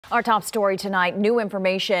Our top story tonight, new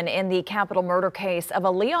information in the capital murder case of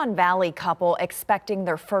a Leon Valley couple expecting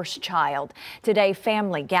their first child. Today,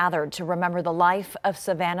 family gathered to remember the life of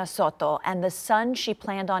Savanah Soto and the son she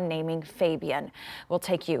planned on naming Fabian. We'll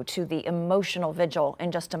take you to the emotional vigil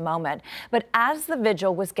in just a moment. But as the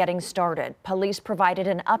vigil was getting started, police provided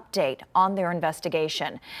an update on their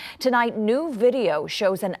investigation. Tonight, new video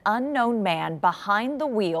shows an unknown man behind the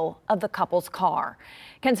wheel of the couple's car.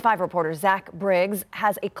 KENS 5 reporter Zach Briggs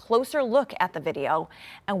has a closer look at the video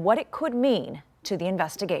and what it could mean to the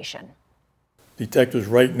investigation. Detectives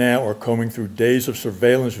right now are combing through days of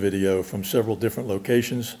surveillance video from several different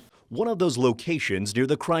locations. One of those locations near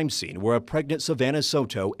the crime scene where a pregnant Savanah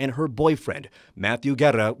Soto and her boyfriend, Matthew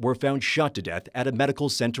Guerra, were found shot to death at a medical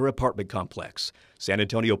center apartment complex. San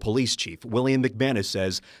Antonio Police Chief William McManus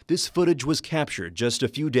says this footage was captured just a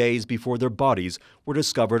few days before their bodies were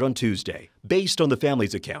discovered on Tuesday. Based on the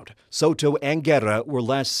family's account, Soto and Guerra were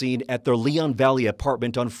last seen at their Leon Valley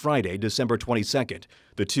apartment on Friday, December 22nd.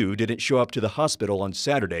 The two didn't show up to the hospital on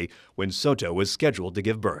Saturday when Soto was scheduled to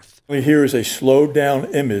give birth. Here is a slowed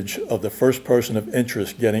down image of the first person of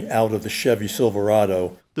interest getting out of the Chevy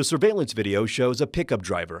Silverado. The surveillance video shows a pickup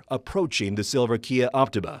driver approaching the silver Kia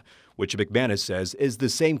Optima, which McManus says is the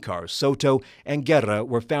same car Soto and Guerra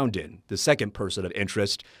were found in. The second person of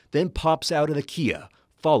interest then pops out of the Kia,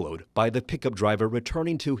 followed by the pickup driver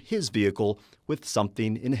returning to his vehicle with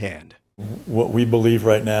something in hand. What we believe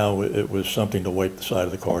right now, it was something to wipe the side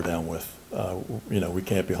of the car down with. We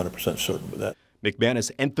can't be 100% certain with that.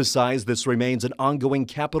 McManus emphasized this remains an ongoing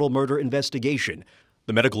capital murder investigation.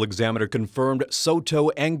 The medical examiner confirmed Soto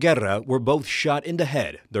and Guerra were both shot in the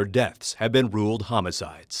head. Their deaths have been ruled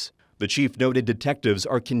homicides. The chief noted detectives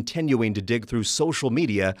are continuing to dig through social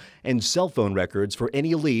media and cell phone records for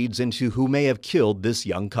any leads into who may have killed this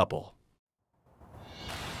young couple.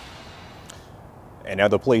 And now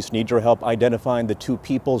the police need your help identifying the two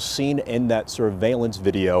people seen in that surveillance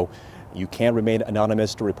video. You can remain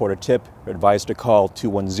anonymous to report a tip. You're advised to call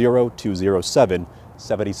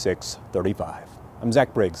 210-207-7635. I'm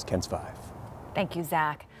Zach Briggs, KENS 5. Thank you,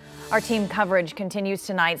 Zach. Our team coverage continues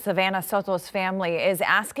tonight. Savanah Soto's family is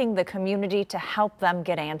asking the community to help them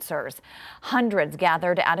get answers. Hundreds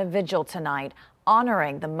gathered at a vigil tonight,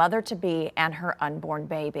 honoring the mother-to-be and her unborn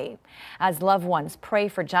baby. As loved ones pray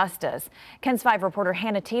for justice, KENS 5 reporter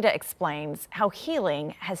Hannah Tita explains how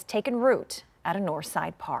healing has taken root at a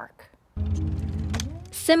Northside park.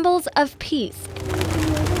 Symbols of peace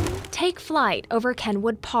take flight over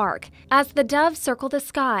Kenwood Park as the doves circle the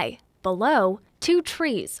sky. Below, two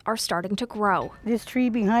trees are starting to grow. This tree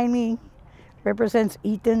behind me represents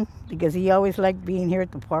Ethan because he always liked being here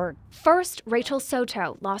at the park. First, Rachel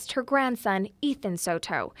Soto lost her grandson, Ethan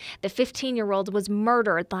Soto. The 15-year-old was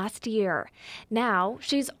murdered last year. Now,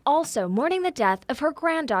 she's also mourning the death of her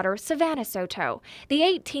granddaughter, Savanah Soto. The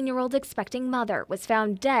 18-year-old expecting mother was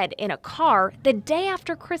found dead in a car the day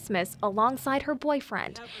after Christmas alongside her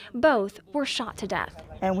boyfriend. Both were shot to death.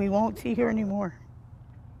 And we won't see her anymore.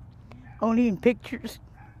 Only in pictures.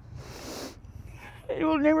 It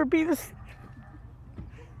will never be the same.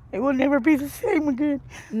 It will never be the same again.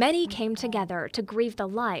 Many came together to grieve the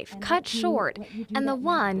life cut short and the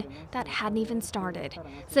one that hadn't even started.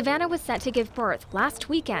 Savanah was set to give birth last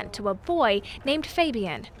weekend to a boy named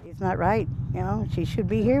Fabian. It's not right, she should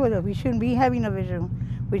be here with us. We shouldn't be having a vigil.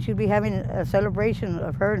 We should be having a celebration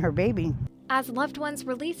of her and her baby. As loved ones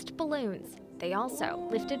released balloons, they also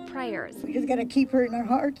lifted prayers. We just gotta keep her in our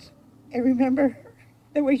hearts and remember her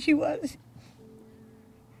the way she was.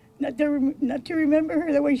 Not to remember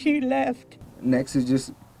her the way she left. Next is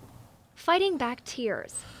just fighting back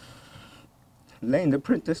tears. Laying the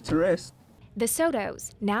princess to rest. The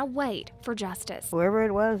Sotos now wait for justice. Whoever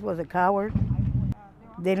it was a coward.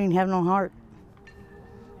 They didn't have no heart.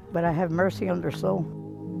 But I have mercy on their soul.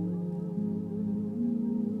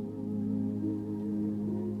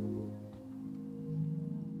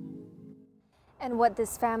 And what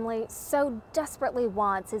this family so desperately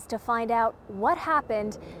wants is to find out what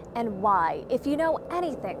happened and why. If you know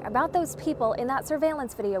anything about those people in that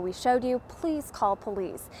surveillance video we showed you, please call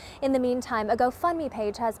police. In the meantime, a GoFundMe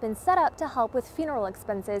page has been set up to help with funeral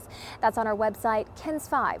expenses. That's on our website,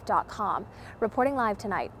 KENS5.com. Reporting live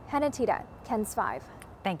tonight, Hannah Tita, KENS 5.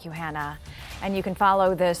 Thank you, Hannah. And you can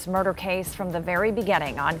follow this murder case from the very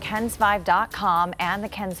beginning on KENS5.com and the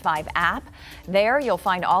KENS 5 app. There you'll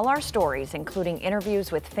find all our stories, including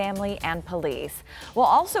interviews with family and police. We'll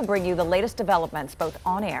also bring you the latest developments both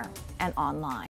on air and online.